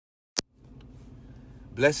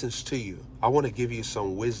Blessings to you. I want to give you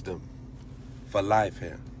some wisdom for life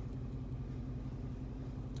here.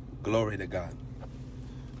 Glory to God.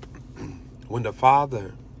 When the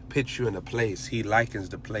Father puts you in a place, he likens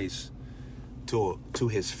the place to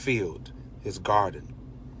his field, his garden.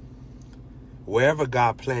 Wherever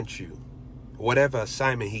God plants you, whatever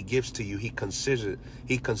assignment he gives to you, he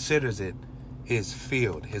considers it his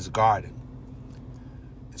field, his garden.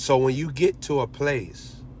 So when you get to a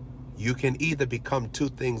place, you can either become two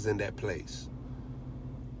things in that place: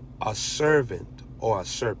 a servant or a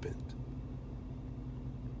serpent.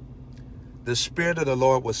 The Spirit of the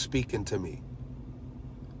Lord was speaking to me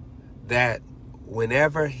that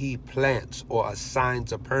whenever he plants or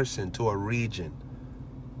assigns a person to a region,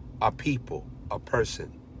 a people, a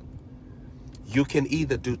person, you can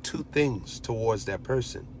either do two things towards that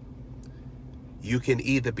person. You can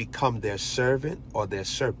either become their servant or their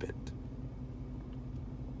serpent.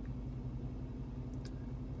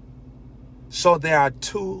 So there are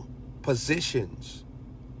two positions.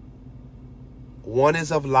 One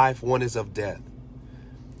is of life, one is of death.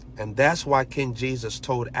 And that's why King Jesus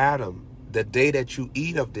told Adam, the day that you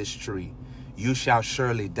eat of this tree, you shall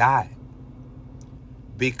surely die.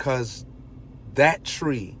 Because that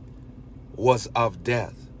tree was of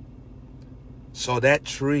death. So that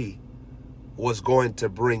tree was going to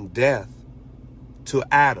bring death to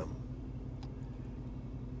Adam.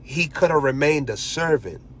 He could have remained a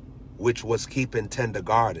servant, which was keeping tender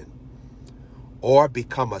garden, or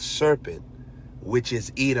become a serpent, which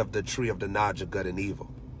is eat of the tree of the knowledge of good and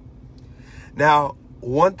evil. Now,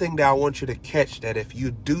 one thing that I want you to catch, that if you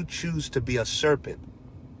do choose to be a serpent,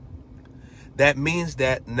 that means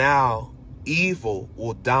that now evil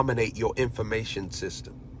will dominate your information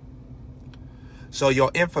system. So your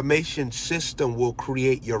information system will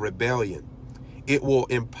create your rebellion. It will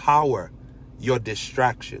empower your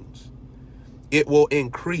distractions. It will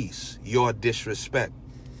increase your disrespect.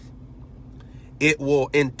 It will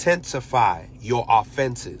intensify your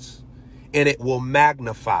offenses, and it will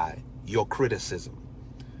magnify your criticism.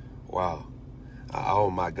 Wow. Oh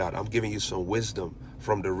my God. I'm giving you some wisdom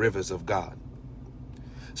from the rivers of God.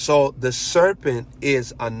 So the serpent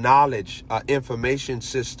is a knowledge, an information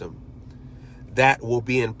system that will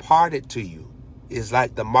be imparted to you. It's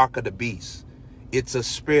like the mark of the beast. It's a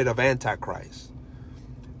spirit of Antichrist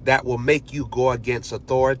that will make you go against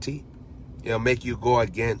authority. It'll make you go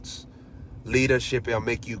against leadership. It'll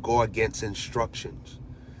make you go against instructions.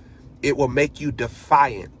 It will make you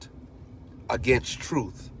defiant against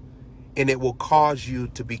truth. And it will cause you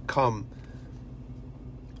to become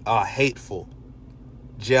hateful,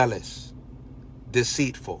 jealous,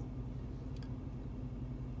 deceitful.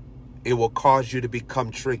 It will cause you to become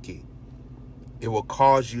tricky. It will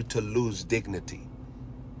cause you to lose dignity.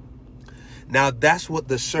 Now, that's what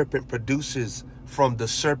the serpent produces from the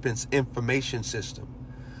serpent's information system.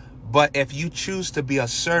 But if you choose to be a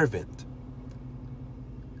servant,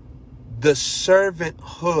 the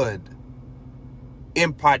servanthood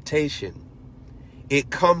impartation, it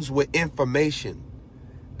comes with information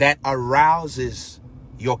that arouses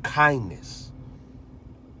your kindness.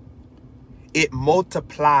 It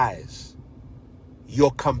multiplies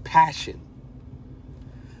your compassion.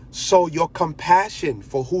 So your compassion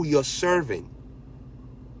for who you're serving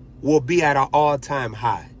will be at an all-time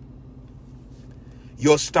high.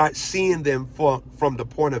 You'll start seeing them from the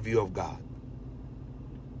point of view of God.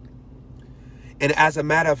 And as a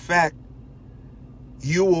matter of fact,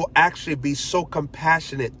 you will actually be so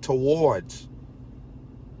compassionate towards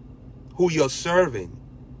who you're serving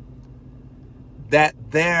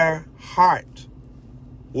that their heart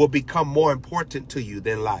will become more important to you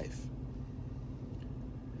than life.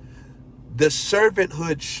 The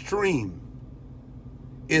servanthood stream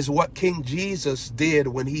is what King Jesus did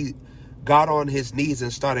when he got on his knees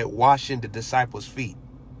and started washing the disciples' feet.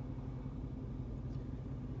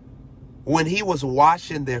 When he was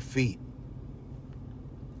washing their feet,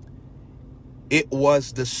 it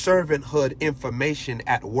was the servanthood information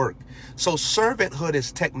at work. So servanthood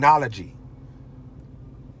is technology.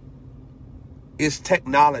 It's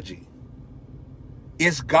technology.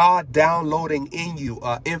 It's God downloading in you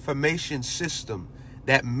an information system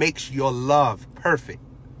that makes your love perfect.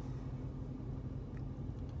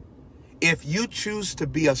 If you choose to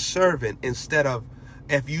be a servant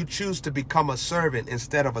if you choose to become a servant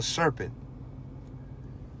instead of a serpent,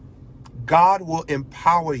 God will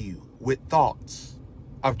empower you with thoughts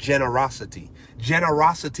of generosity.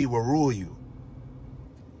 Generosity will rule you.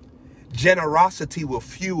 Generosity will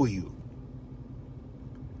fuel you.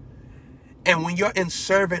 And when you're in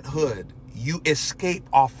servanthood, you escape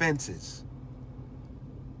offenses.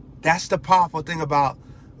 That's the powerful thing about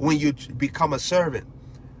when you become a servant.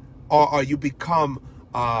 or you become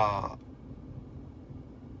a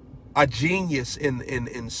genius in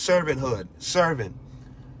servanthood, serving,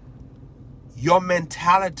 your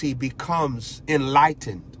mentality becomes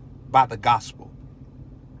enlightened by the gospel.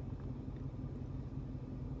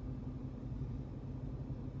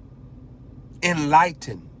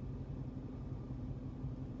 Enlightened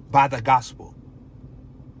by the gospel.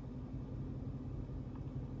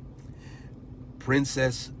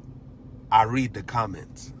 Princess, I read the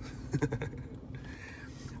comments.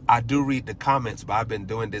 I do read the comments, but I've been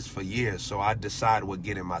doing this for years, so I decide what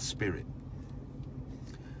get in my spirit.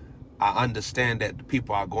 I understand that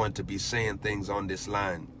people are going to be saying things on this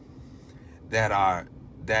line that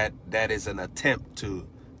is an attempt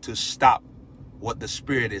to stop what the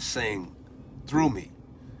Spirit is saying through me.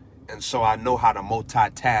 And so I know how to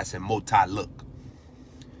multitask and multi-look.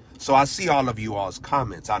 So I see all of you all's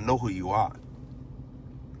comments. I know who you are.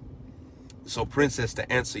 So, Princess,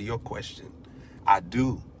 to answer your question, I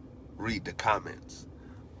do read the comments,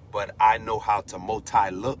 but I know how to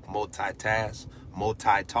multi-look, multitask,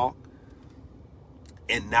 multi-talk,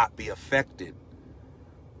 and not be affected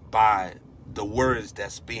by the words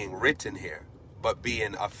that's being written here, but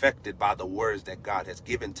being affected by the words that God has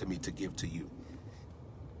given to me to give to you.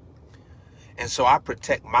 And so I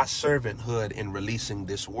protect my servanthood in releasing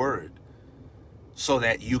this word so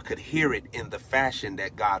that you could hear it in the fashion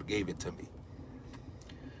that God gave it to me.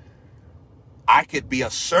 I could be a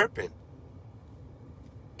serpent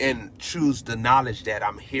and choose the knowledge that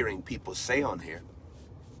I'm hearing people say on here.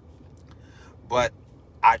 But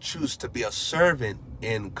I choose to be a servant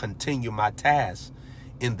and continue my task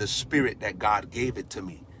in the spirit that God gave it to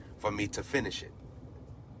me for me to finish it.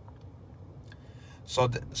 So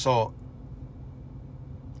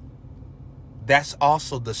that's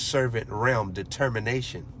also the servant realm,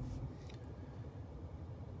 determination.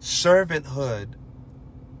 Servanthood,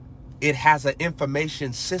 it has an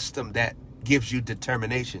information system that gives you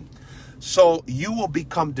determination. So you will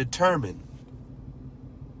become determined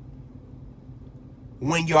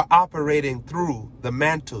when you're operating through the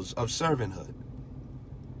mantles of servanthood.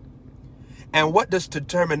 And what does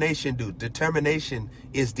determination do? Determination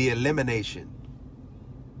is the elimination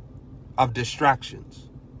of distractions.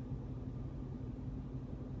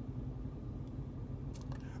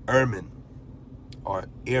 Ehrman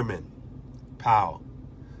Powell.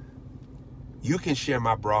 You can share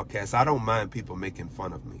my broadcast. I don't mind people making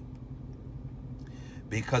fun of me.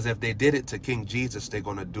 Because if they did it to King Jesus, they're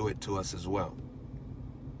going to do it to us as well.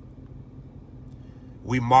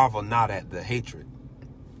 We marvel not at the hatred.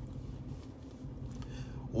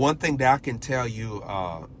 One thing that I can tell you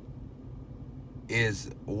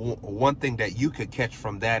is one thing that you could catch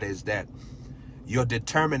from that is that your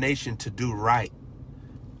determination to do right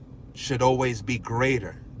should always be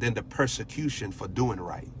greater than the persecution for doing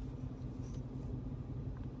right.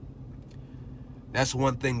 That's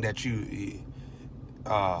one thing that you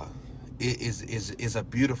is a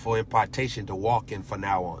beautiful impartation to walk in from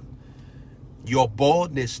now on. Your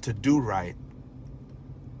boldness to do right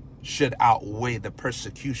should outweigh the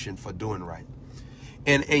persecution for doing right.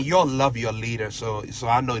 And you'll love your leader, so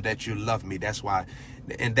I know that you love me. That's why,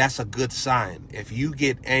 and that's a good sign. If you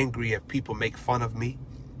get angry if people make fun of me,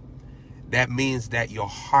 that means that your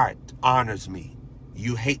heart honors me.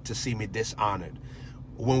 You hate to see me dishonored.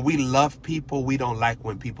 When we love people, we don't like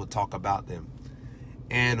when people talk about them.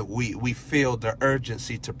 And we feel the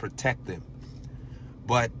urgency to protect them.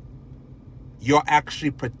 But you're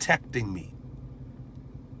actually protecting me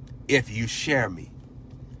if you share me.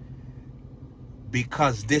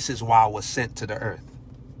 Because this is why I was sent to the earth.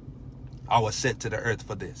 I was sent to the earth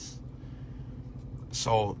for this.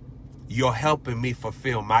 So you're helping me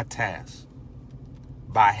fulfill my task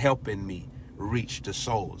by helping me reach the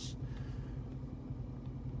souls.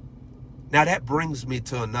 Now that brings me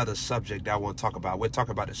to another subject that I want to talk about. We're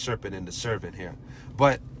talking about the serpent and the servant here.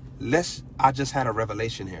 But I just had a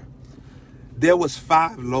revelation here. There was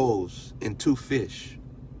 5 loaves and 2 fish.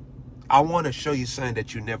 I want to show you something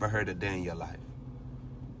that you never heard a day in your life.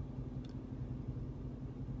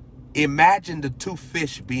 Imagine the 2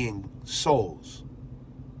 fish being souls.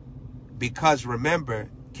 Because remember,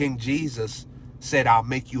 King Jesus said, I'll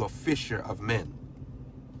make you a fisher of men.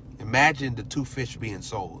 Imagine the 2 fish being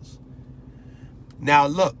souls. Now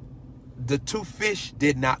look, the 2 fish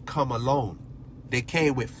did not come alone. They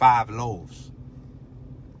came with 5 loaves.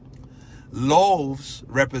 Loaves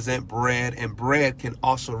represent bread, and bread can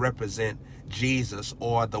also represent Jesus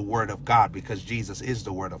or the Word of God, because Jesus is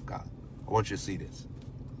the Word of God. I want you to see this.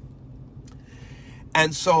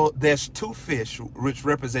 And so there's 2 fish, which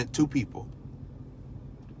represent 2 people.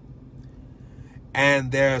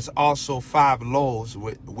 And there's also 5 loaves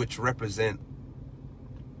which represent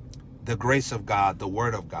the grace of God, the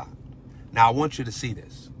word of God. Now, I want you to see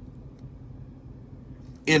this.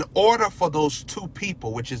 In order for those 2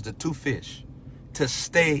 people, which is the 2 fish, to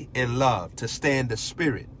stay in love, to stay in the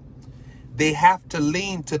spirit, they have to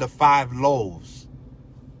lean to the 5 loaves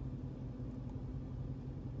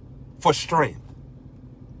for strength.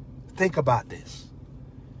 Think about this.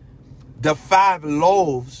 The 5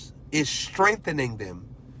 loaves is strengthening them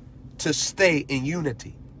to stay in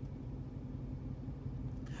unity.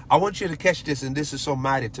 I want you to catch this, and this is so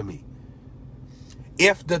mighty to me.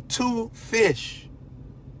 If the 2 fish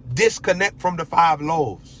disconnect from the 5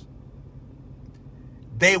 loaves,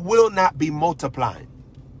 they will not be multiplying.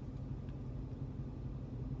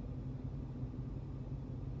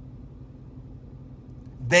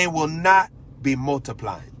 They will not be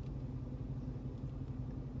multiplying.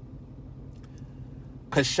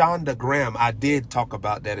 Kashonda Graham, I did talk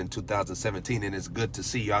about that in 2017, and it's good to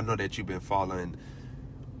see you. I know that you've been following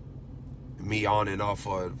me on and off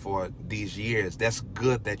for these years. That's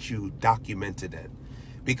good that you documented that,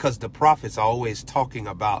 because the prophets are always talking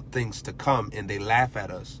about things to come, and they laugh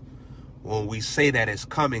at us when we say that it's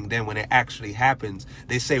coming. Then when it actually happens,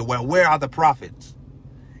 they say, well, where are the prophets?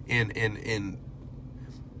 And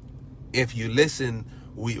if you listen,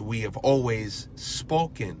 we have always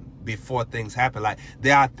spoken before things happen. Like,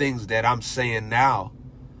 there are things that I'm saying now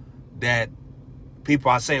that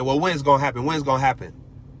people are saying, well, when's going to happen? When's going to happen?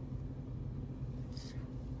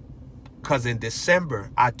 Because in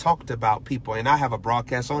December, I talked about people, and I have a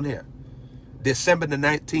broadcast on here. December the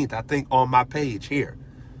 19th, I think on my page here,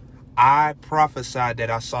 I prophesied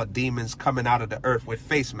that I saw demons coming out of the earth with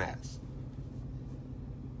face masks.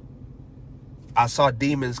 I saw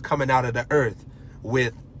demons coming out of the earth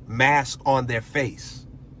with masks on their face.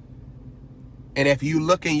 And if you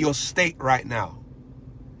look in your state right now,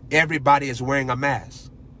 everybody is wearing a mask.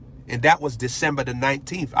 And that was December the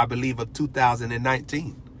 19th, I believe, of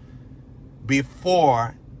 2019.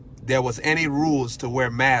 Before there was any rules to wear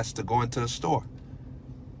masks to go into a store.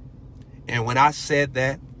 And when I said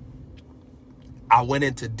that, I went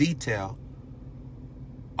into detail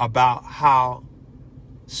about how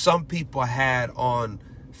some people had on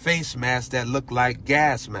face masks that looked like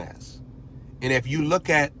gas masks. And if you look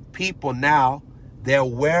at people now, they're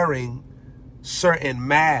wearing certain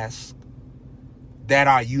masks that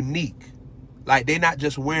are unique. Like, they're not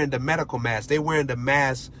just wearing the medical mask. They're wearing the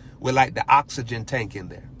mask with like the oxygen tank in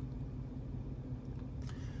there.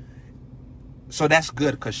 So that's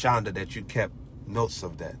good, Kashonda, that you kept notes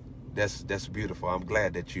of that. That's beautiful. I'm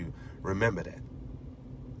glad that you remember that.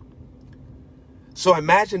 So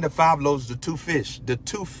imagine the 5 loaves, the 2 fish. The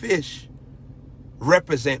 2 fish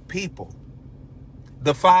represent people.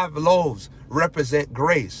 The 5 loaves represent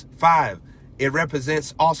grace. 5, it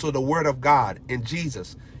represents also the word of God and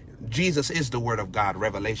Jesus. Jesus is the word of God,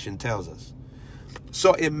 Revelation tells us.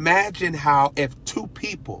 So imagine how if 2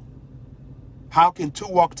 people, how can 2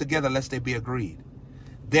 walk together lest they be agreed?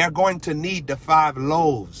 They're going to need the 5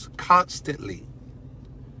 loaves constantly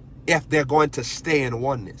if they're going to stay in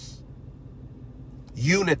oneness.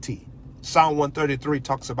 Unity. Psalm 133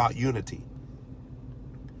 talks about unity.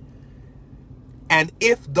 And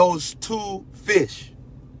if those 2 fish,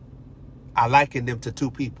 I liken them to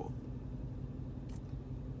 2 people,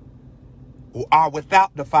 who are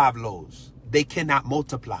without the 5 loaves, they cannot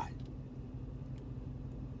multiply.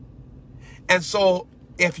 And so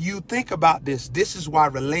if you think about this, this is why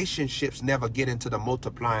relationships never get into the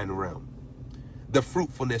multiplying realm, the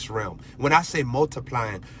fruitfulness realm. When I say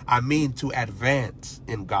multiplying, I mean to advance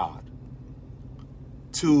in God,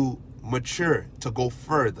 to mature, to go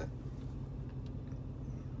further.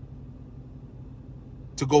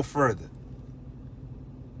 To go further.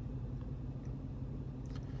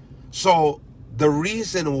 So the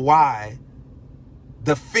reason why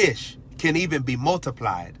the fish can even be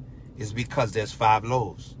multiplied is because there's 5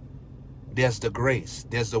 loaves. There's the grace.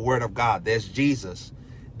 There's the word of God. There's Jesus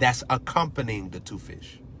that's accompanying the 2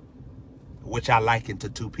 fish, which I liken to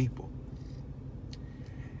 2 people.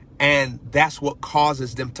 And that's what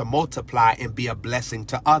causes them to multiply and be a blessing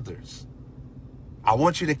to others. I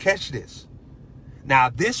want you to catch this. Now,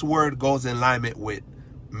 this word goes in alignment with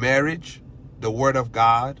marriage, the word of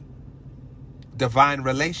God, divine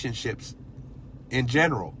relationships in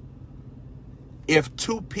general. If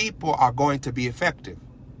 2 people are going to be effective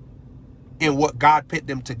in what God put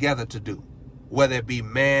them together to do, whether it be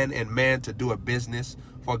man and man to do a business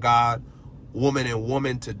for God, woman and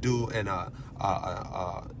woman to do an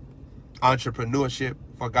entrepreneurship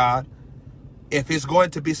for God, if it's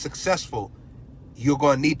going to be successful, you're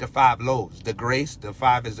going to need the 5 loaves. The grace, the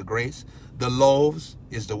 5 is the grace. The loaves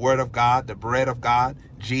is the word of God, the bread of God,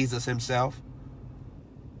 Jesus himself.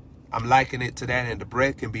 I'm likening it to that, and the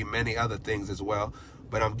bread can be many other things as well.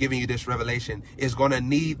 But I'm giving you this revelation. It's going to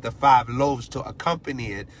need the 5 loaves to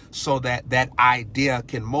accompany it so that that idea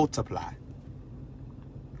can multiply.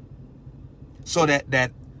 So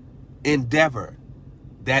that endeavor,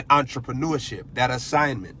 that entrepreneurship, that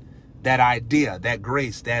assignment, that idea, that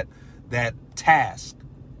grace, that task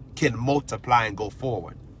can multiply and go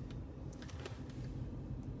forward.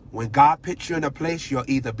 When God puts you in a place, you'll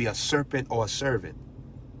either be a serpent or a servant.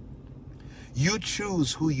 You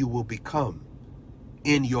choose who you will become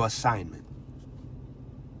in your assignment.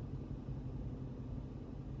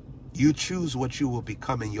 You choose what you will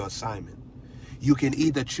become in your assignment. You can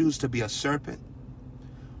either choose to be a serpent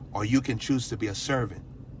or you can choose to be a servant.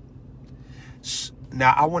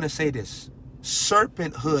 Now, I want to say this.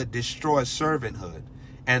 Serpenthood destroys servanthood,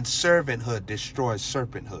 and servanthood destroys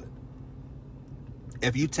serpenthood.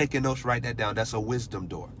 If you taking notes, write that down. That's a wisdom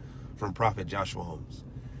door from Prophet Joshua Holmes.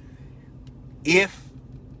 If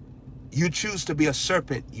you choose to be a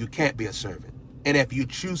serpent, you can't be a servant. And if you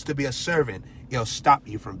choose to be a servant, it'll stop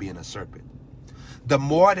you from being a serpent. The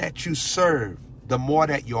more that you serve, the more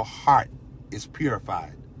that your heart is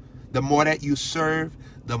purified. The more that you serve,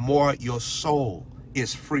 the more your soul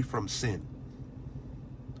is free from sin.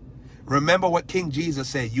 Remember what King Jesus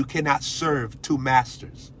said, you cannot serve 2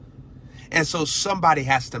 masters. And so somebody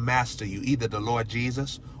has to master you, either the Lord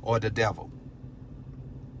Jesus or the devil.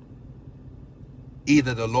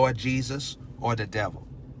 Either the Lord Jesus or the devil.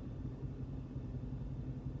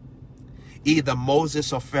 Either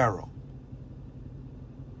Moses or Pharaoh.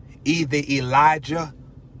 Either Elijah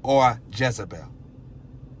or Jezebel.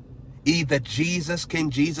 Either Jesus, King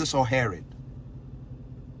Jesus, or Herod.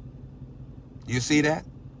 You see that?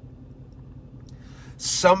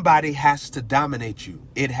 Somebody has to dominate you.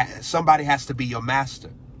 Somebody has to be your master.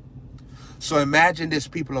 So imagine this,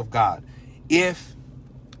 people of God. If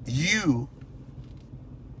you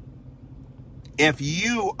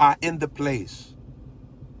are in the place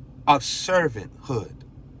of servanthood,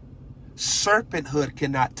 serpenthood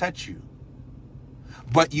cannot touch you.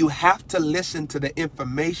 But you have to listen to the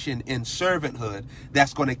information in servanthood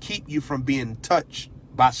that's going to keep you from being touched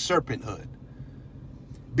by serpenthood.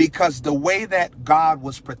 Because the way that God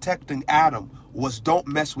was protecting Adam was, don't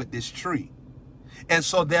mess with this tree. And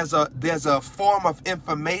so there's a form of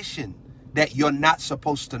information that you're not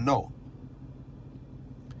supposed to know.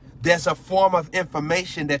 There's a form of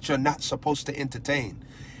information that you're not supposed to entertain.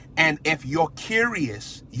 And if you're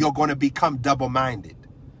curious, you're going to become double-minded.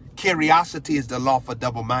 Curiosity is the law for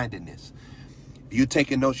double-mindedness. If you're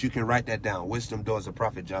taking notes, you can write that down. Wisdom Doors of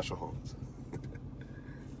Prophet Joshua Holmes.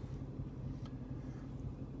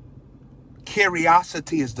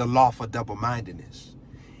 Curiosity is the law for double-mindedness.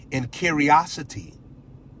 And curiosity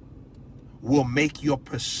will make your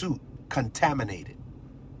pursuit contaminated.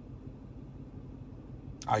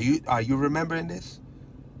 Are you remembering this?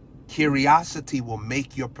 Curiosity will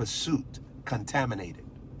make your pursuit contaminated.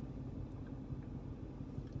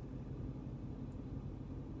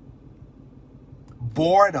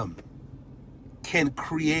 Boredom can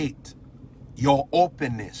create your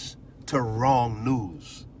openness to wrong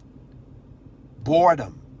news.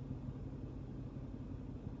 Boredom.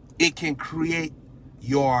 It can create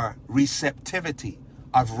your receptivity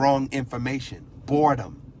of wrong information.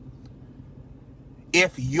 Boredom.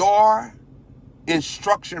 If your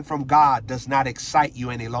instruction from God does not excite you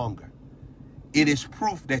any longer, it is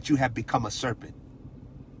proof that you have become a serpent.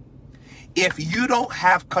 If you don't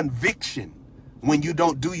have conviction when you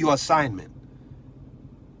don't do your assignment,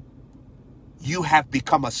 you have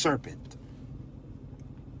become a serpent.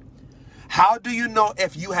 How do you know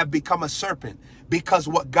if you have become a serpent? Because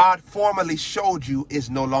what God formerly showed you is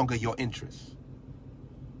no longer your interest.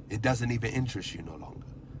 It doesn't even interest you no longer.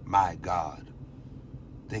 My God.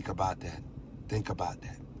 Think about that. Think about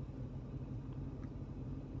that.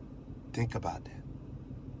 Think about that.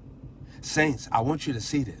 Saints, I want you to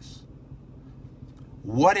see this.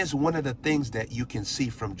 What is one of the things that you can see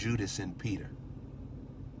from Judas and Peter?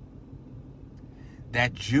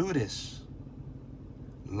 That Judas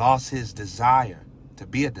lost his desire to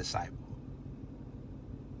be a disciple.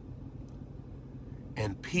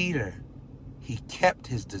 And Peter, he kept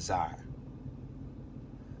his desire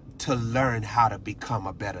to learn how to become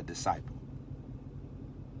a better disciple.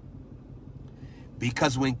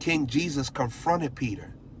 Because when King Jesus confronted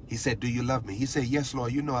Peter, he said, "Do you love me?" He said, "Yes,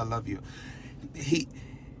 Lord, you know I love you."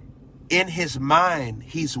 In his mind,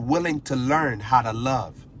 he's willing to learn how to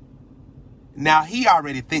love. Now, he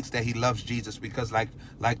already thinks that he loves Jesus because like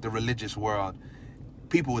the religious world,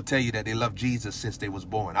 People would tell you that they love Jesus since they was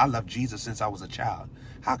born. I love Jesus since I was a child.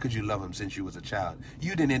 How could you love him since you was a child?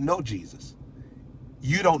 You didn't know Jesus.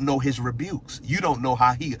 You don't know his rebukes. You don't know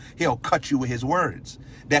how he'll cut you with his words.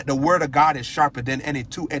 That the word of God is sharper than any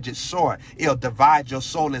two-edged sword. It'll divide your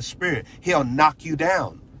soul and spirit. He'll knock you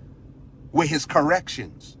down with his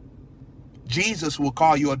corrections. Jesus will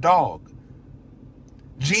call you a dog.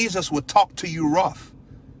 Jesus will talk to you rough.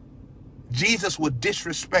 Jesus will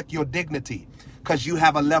disrespect your dignity because you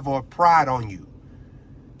have a level of pride on you.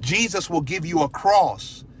 Jesus will give you a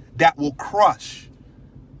cross that will crush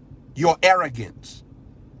your arrogance.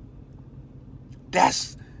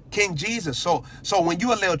 That's King Jesus. So when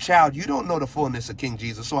you're a little child, you don't know the fullness of King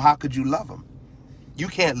Jesus. So how could you love him? You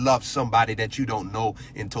can't love somebody that you don't know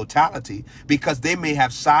in totality, because they may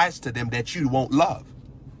have sides to them that you won't love.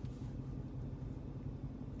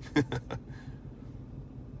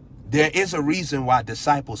 There is a reason why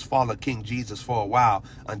disciples followed King Jesus for a while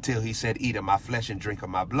until he said, eat of my flesh and drink of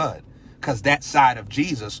my blood. Because that side of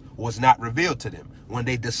Jesus was not revealed to them. When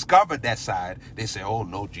they discovered that side, they said, oh,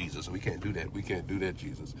 no, Jesus, we can't do that. We can't do that,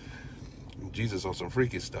 Jesus. Jesus on some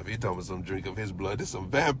freaky stuff. He talking about some drink of his blood. This some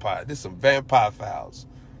vampire fouls.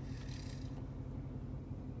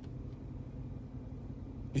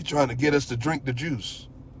 He trying to get us to drink the juice.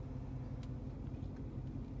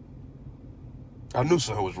 I knew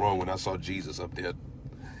something was wrong when I saw Jesus up there.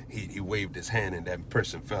 He waved his hand and that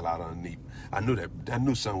person fell out underneath. I knew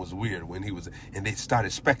something was weird when he was, and they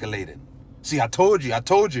started speculating. See, I told you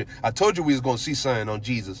we was going to see something on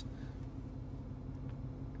Jesus.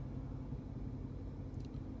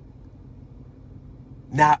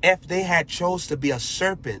 Now, if they had chose to be a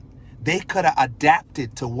serpent, they could have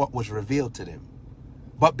adapted to what was revealed to them.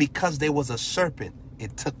 But because they was a serpent,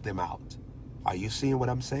 it took them out. Are you seeing what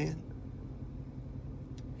I'm saying?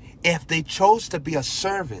 If they chose to be a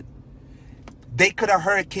servant, they could have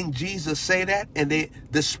heard King Jesus say that, and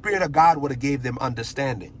the Spirit of God would have gave them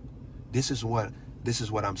understanding. This is what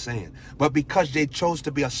I'm saying. But because they chose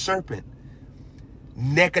to be a serpent,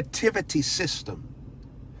 negativity system,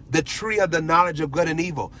 the tree of the knowledge of good and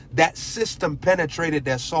evil, that system penetrated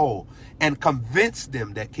their soul and convinced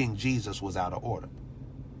them that King Jesus was out of order.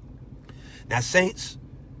 Now, saints,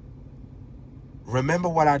 remember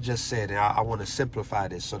what I just said, and I want to simplify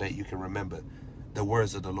this so that you can remember the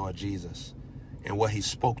words of the Lord Jesus and what he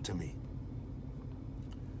spoke to me.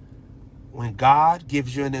 When God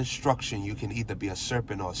gives you an instruction, you can either be a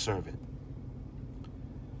serpent or a servant.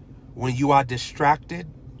 When you are distracted,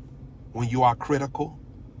 when you are critical,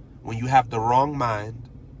 when you have the wrong mind,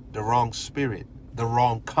 the wrong spirit, the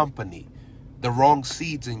wrong company, the wrong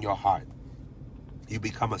seeds in your heart, you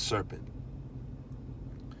become a serpent.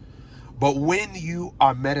 But when you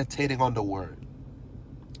are meditating on the word,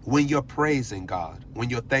 when you're praising God,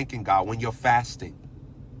 when you're thanking God, when you're fasting,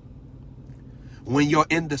 when you're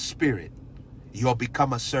in the spirit, you'll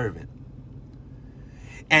become a servant.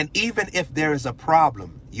 And even if there is a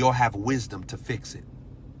problem, you'll have wisdom to fix it.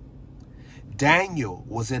 Daniel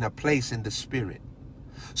was in a place in the spirit.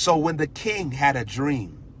 So when the king had a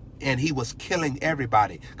dream and he was killing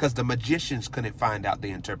everybody because the magicians couldn't find out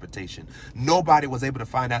the interpretation, nobody was able to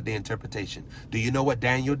find out the interpretation. Do you know what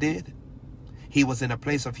Daniel did? He was in a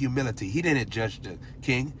place of humility. He didn't judge the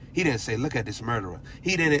king. He didn't say, look at this murderer.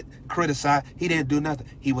 He didn't criticize. He didn't do nothing.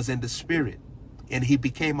 He was in the spirit, and he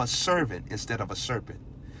became a servant instead of a serpent.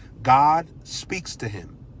 God speaks to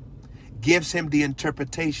him, gives him the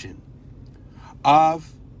interpretation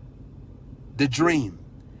of the dream,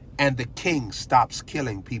 and the king stops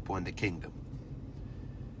killing people in the kingdom.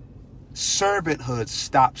 Servanthood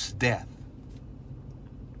stops death.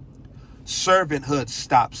 Servanthood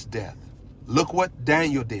stops death. Look what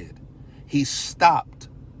Daniel did. He stopped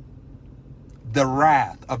the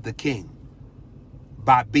wrath of the king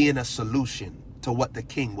by being a solution to what the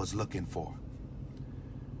king was looking for.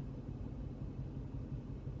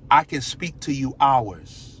 I can speak to you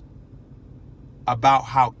hours about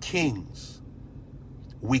how kings,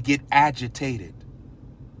 we get agitated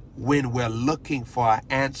when we're looking for an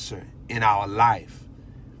answer in our life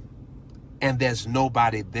and there's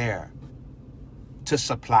nobody there to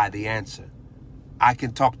supply the answer. I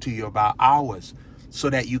can talk to you about hours so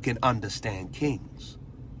that you can understand kings.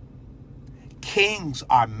 Kings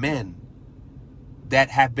are men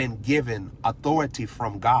that have been given authority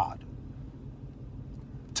from God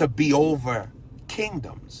to be over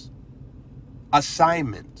kingdoms,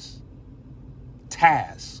 assignments,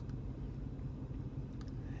 tasks.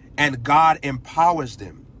 And God empowers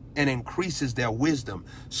them and increases their wisdom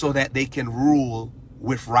so that they can rule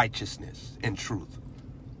with righteousness and truth.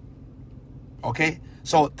 Okay?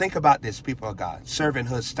 So think about this, people of God.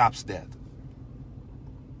 Servanthood stops death.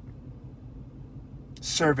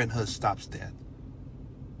 servanthood stops death.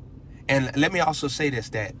 And let me also say this,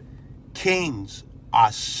 that kings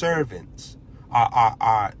are servants.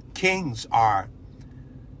 Kings are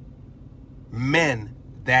men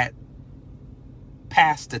that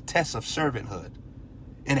pass the test of servanthood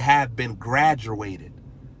and have been graduated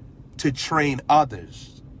to train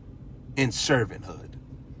others in servanthood.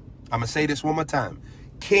 I'm going to say this one more time.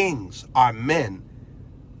 Kings are men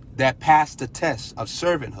that pass the test of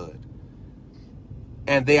servanthood,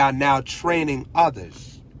 and they are now training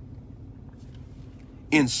others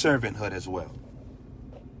in servanthood as well.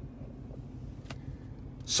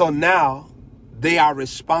 So now they are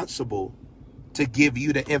responsible to give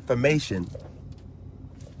you the information,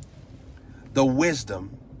 the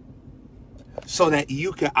wisdom, so that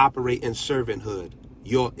you can operate in servanthood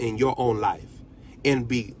in your own life and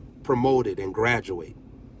be promoted and graduate.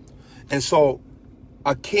 And so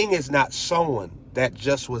a king is not someone that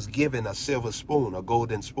just was given a silver spoon, a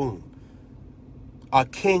golden spoon. A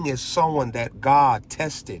king is someone that God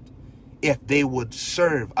tested if they would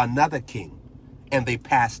serve another king, and they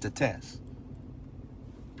passed the test.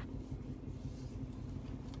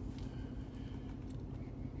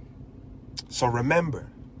 So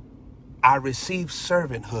remember, I received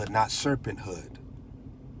servanthood, not serpenthood.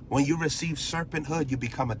 When you receive serpenthood, you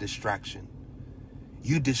become a distraction.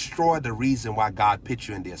 You destroy the reason why God put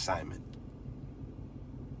you in the assignment.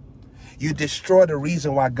 You destroy the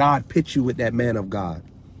reason why God put you with that man of God.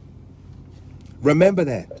 Remember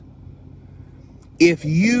that. If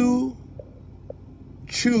you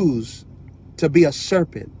choose to be a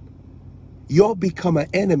serpent, you'll become an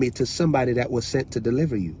enemy to somebody that was sent to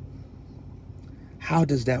deliver you. How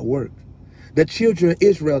does that work? The children of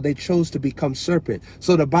Israel, they chose to become serpent.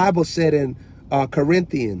 So the Bible said in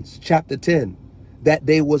Corinthians chapter 10 that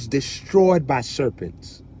they was destroyed by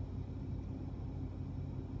serpents.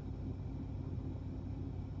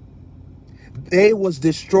 They was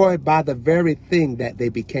destroyed by the very thing that they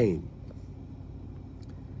became.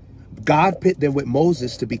 God put them with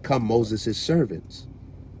Moses to become Moses' servants.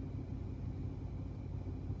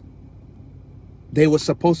 They were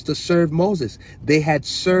supposed to serve Moses. They had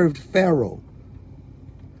served Pharaoh,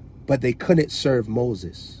 but they couldn't serve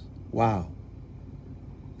Moses. Wow.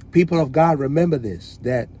 People of God, remember this,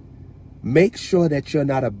 that make sure that you're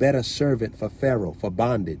not a better servant for Pharaoh, for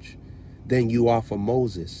bondage, than you are for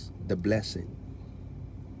Moses, the blessing.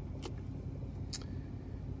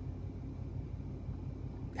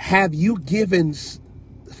 Have you given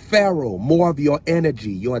Pharaoh more of your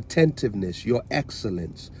energy, your attentiveness, your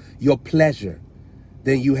excellence, your pleasure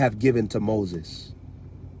than you have given to Moses?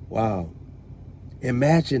 Wow.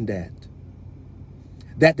 Imagine that.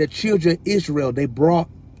 That the children of Israel, they brought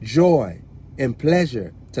joy and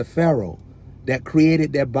pleasure to Pharaoh that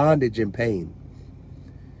created their bondage and pain.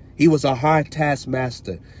 He was a hard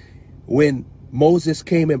taskmaster. When Moses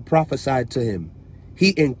came and prophesied to him, he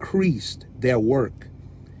increased their work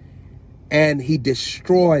and he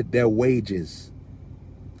destroyed their wages,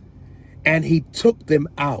 and he took them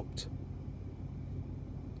out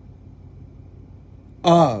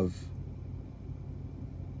of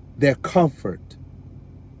their comfort,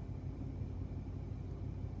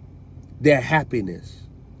 their happiness.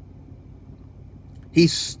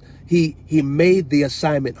 He made the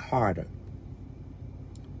assignment harder.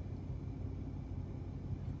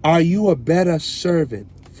 Are you a better servant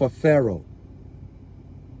for Pharaoh?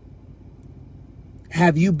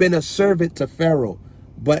 Have you been a servant to Pharaoh,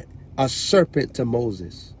 but a serpent to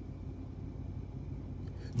Moses?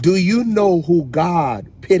 Do you know who God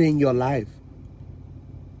put in your life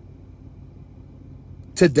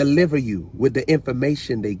to deliver you with the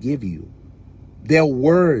information they give you? Their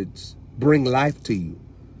words bring life to you.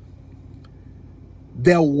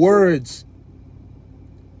 Their words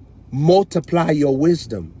multiply your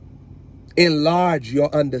wisdom, enlarge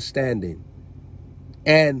your understanding,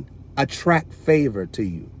 and attract favor to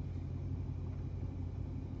you.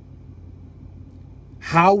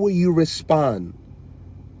 How will you respond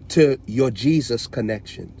to your Jesus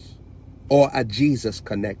connections, or a Jesus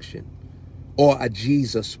connection, or a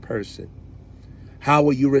Jesus person? How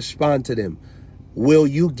will you respond to them? Will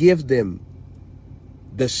you give them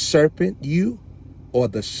the serpent you or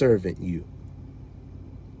the servant you?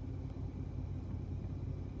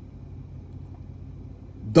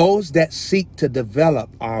 Those that seek to develop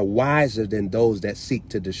are wiser than those that seek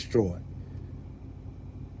to destroy.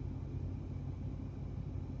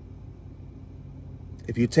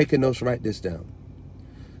 If you're taking notes, write this down.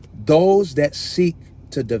 Those that seek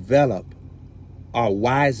to develop are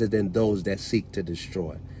wiser than those that seek to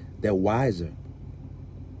destroy. They're wiser.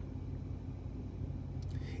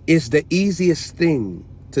 It's the easiest thing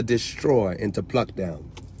to destroy and to pluck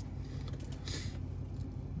down.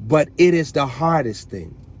 But it is the hardest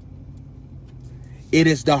thing. It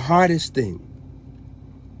is the hardest thing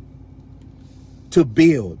to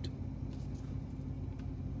build.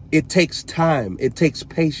 It takes time. It takes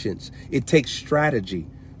patience. It takes strategy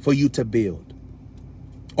for you to build.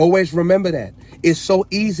 Always remember that. It's so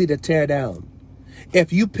easy to tear down.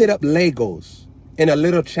 If you put up Legos and a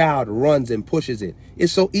little child runs and pushes it,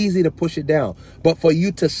 it's so easy to push it down. But for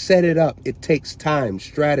you to set it up, it takes time,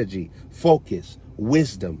 strategy, focus,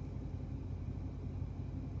 wisdom.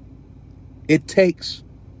 It takes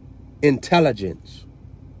intelligence,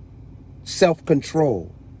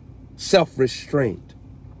 self-control, self-restraint.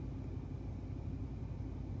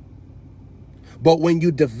 But when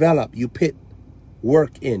you develop, you put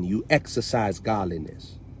work in, you exercise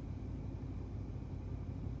godliness.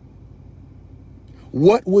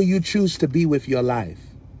 What will you choose to be with your life?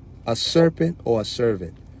 A serpent or a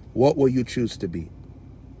servant? What will you choose to be?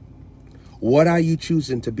 What are you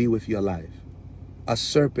choosing to be with your life? A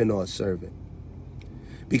serpent or a servant?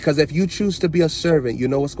 Because if you choose to be a servant, you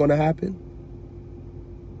know what's going to happen?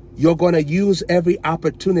 You're going to use every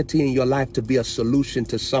opportunity in your life to be a solution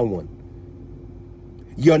to someone.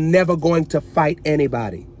 You're never going to fight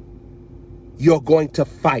anybody. You're going to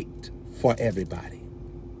fight for everybody.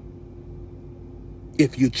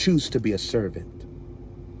 If you choose to be a servant.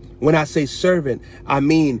 When I say servant, I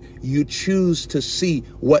mean you choose to see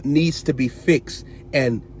what needs to be fixed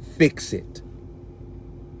and fix it.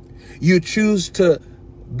 You choose to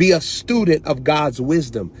be a student of God's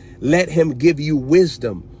wisdom. Let him give you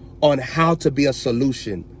wisdom on how to be a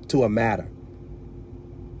solution to a matter.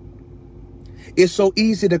 It's so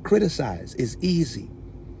easy to criticize. It's easy.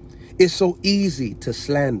 It's so easy to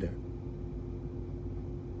slander.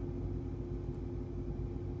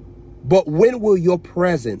 But when will your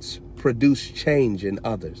presence produce change in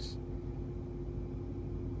others?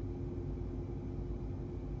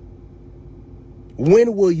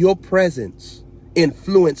 When will your presence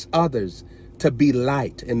influence others to be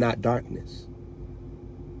light and not darkness?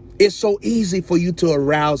 It's so easy for you to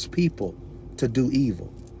arouse people to do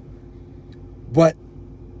evil. But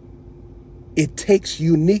it takes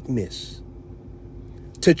uniqueness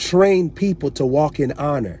to train people to walk in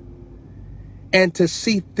honor and to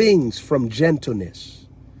see things from gentleness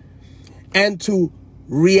and to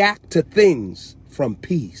react to things from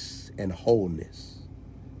peace and wholeness.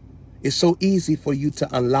 It's so easy for you to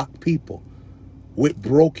unlock people with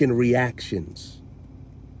broken reactions.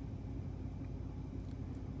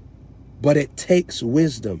 But it takes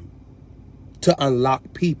wisdom to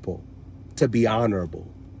unlock people to be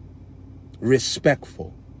honorable,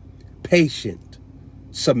 respectful, patient,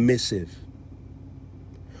 submissive.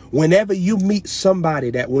 Whenever you meet somebody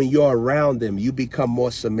that when you're around them, you become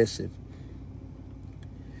more submissive.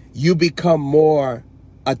 You become more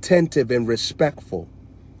attentive and respectful.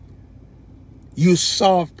 You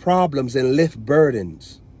solve problems and lift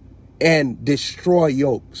burdens and destroy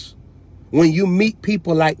yokes. When you meet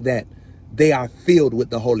people like that, they are filled with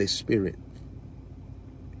the Holy Spirit.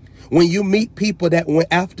 When you meet people that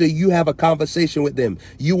after you have a conversation with them,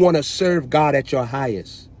 you want to serve God at your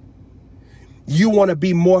highest. You want to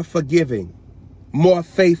be more forgiving, more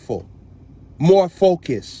faithful, more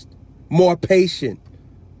focused, more patient,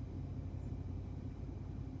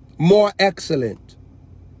 more excellent,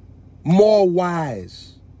 more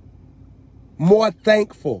wise, more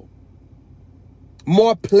thankful,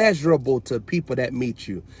 more pleasurable to people that meet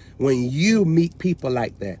you. When you meet people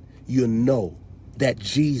like that, you know that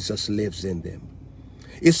Jesus lives in them.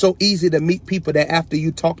 It's so easy to meet people that after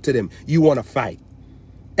you talk to them, you want to fight.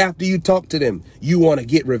 After you talk to them, you want to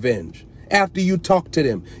get revenge. After you talk to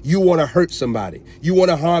them, you want to hurt somebody. You want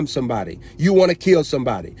to harm somebody. You want to kill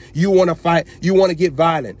somebody. You want to fight. You want to get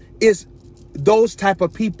violent. Those type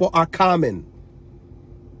of people are common.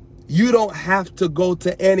 You don't have to go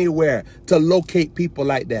to anywhere to locate people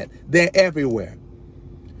like that. They're everywhere.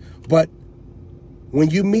 But when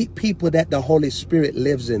you meet people that the Holy Spirit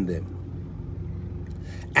lives in them,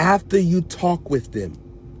 after you talk with them,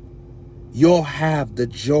 you'll have the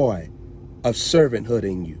joy of servanthood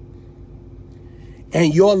in you.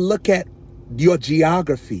 And you'll look at your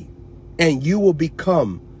geography and you will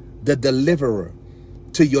become the deliverer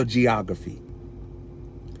to your geography.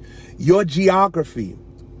 Your geography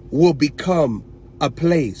will become a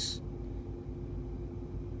place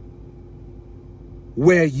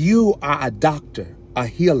where you are a doctor, a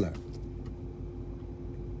healer.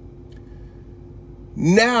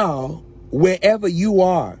 Now, wherever you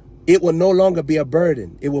are, it will no longer be a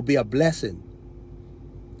burden. It will be a blessing.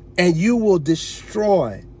 And you will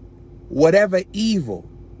destroy whatever evil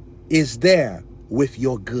is there with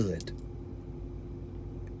your good.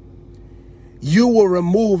 You will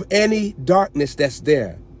remove any darkness that's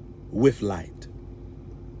there with light.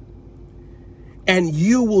 And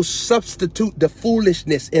you will substitute the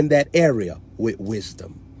foolishness in that area with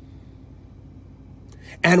wisdom.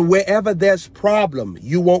 And wherever there's problem,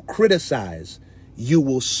 you won't criticize. You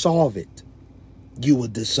will solve it. You will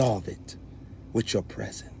dissolve it with your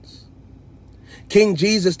presence. King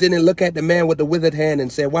Jesus didn't look at the man with the withered hand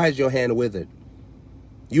and say, why is your hand withered?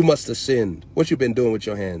 You must have sinned. What you been doing with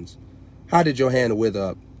your hands? How did your hand wither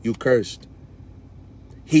up? You cursed.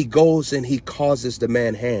 He goes and he causes the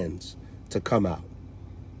man's hands to come out.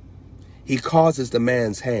 He causes the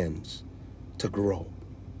man's hands to grow.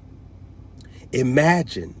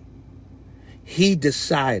 Imagine he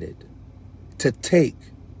decided to take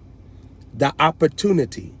the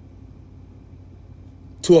opportunity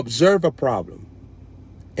to observe a problem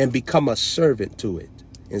and become a servant to it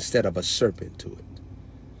instead of a serpent to it.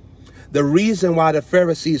 The reason why the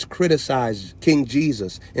Pharisees criticized King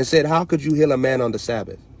Jesus and said, how could you heal a man on the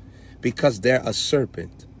Sabbath? Because they're a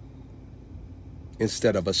serpent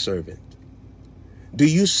instead of a servant. Do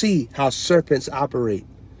you see how serpents operate?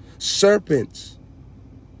 Serpents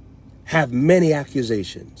have many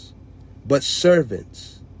accusations, but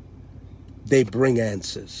servants, they bring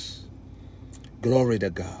answers. Glory to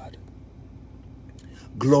God.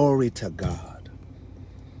 Glory to God.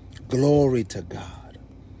 Glory to God.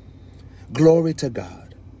 Glory to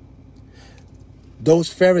God.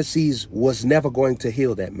 Those Pharisees was never going to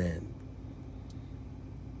heal that man.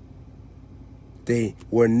 They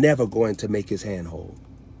were never going to make his hand whole.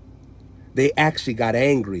 They actually got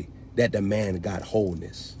angry that the man got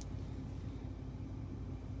wholeness.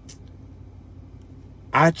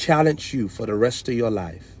 I challenge you for the rest of your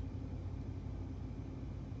life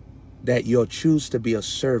that you'll choose to be a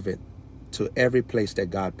servant to every place that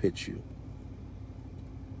God puts you.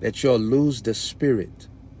 That you'll lose the spirit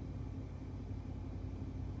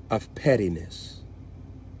of pettiness.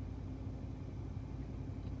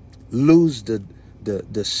 Lose the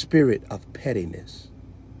spirit of pettiness.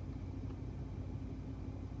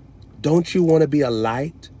 Don't you want to be a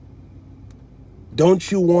light?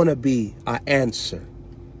 Don't you want to be an answer?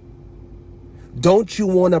 Don't you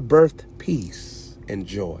want to birth peace and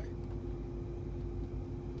joy?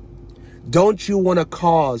 Don't you want to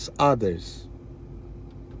cause others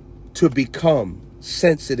to become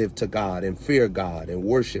sensitive to God and fear God and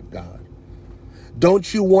worship God?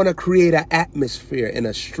 Don't you want to create an atmosphere and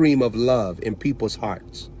a stream of love in people's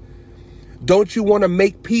hearts? Don't you want to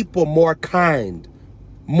make people more kind,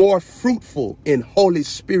 more fruitful in Holy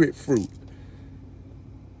Spirit fruit?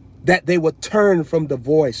 That they would turn from the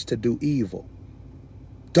voice to do evil.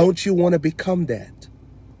 Don't you want to become that?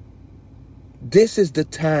 This is the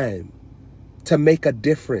time to make a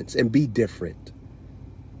difference and be different.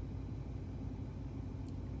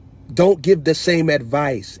 Don't give the same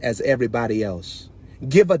advice as everybody else.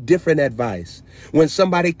 Give a different advice. When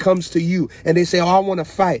somebody comes to you and they say, oh, I want to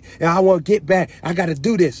fight and I want to get back, I got to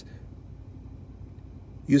do this.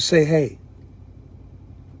 You say, hey,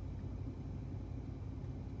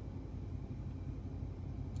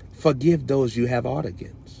 forgive those you have aught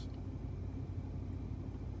against.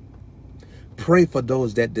 Pray for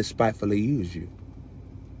those that despitefully use you.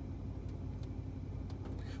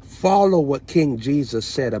 Follow what King Jesus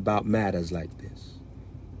said about matters like this.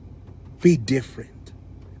 Be different.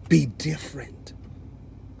 Be different.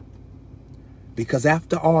 Because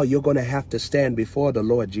after all, you're going to have to stand before the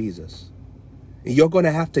Lord Jesus. And you're going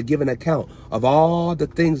to have to give an account of all the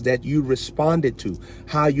things that you responded to,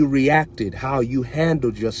 how you reacted, how you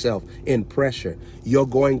handled yourself in pressure. You're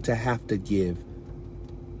going to have to give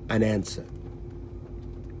an answer.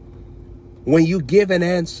 When you give an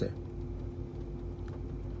answer,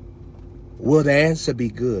 will the answer be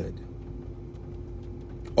good?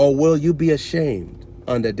 Or will you be ashamed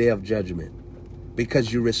on the day of judgment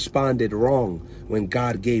because you responded wrong when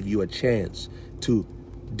God gave you a chance to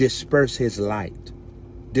disperse his light,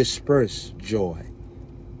 disperse joy?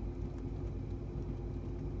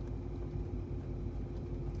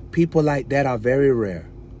 People like that are very rare.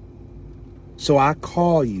 So I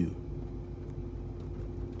call you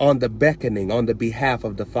on the beckoning, on the behalf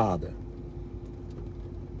of the Father,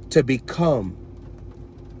 to become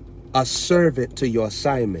a servant to your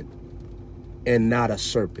assignment and not a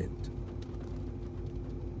serpent.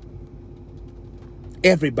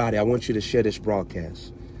 Everybody, I want you to share this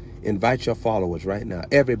broadcast. Invite your followers right now.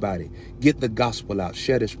 Everybody, get the gospel out.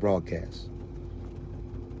 Share this broadcast.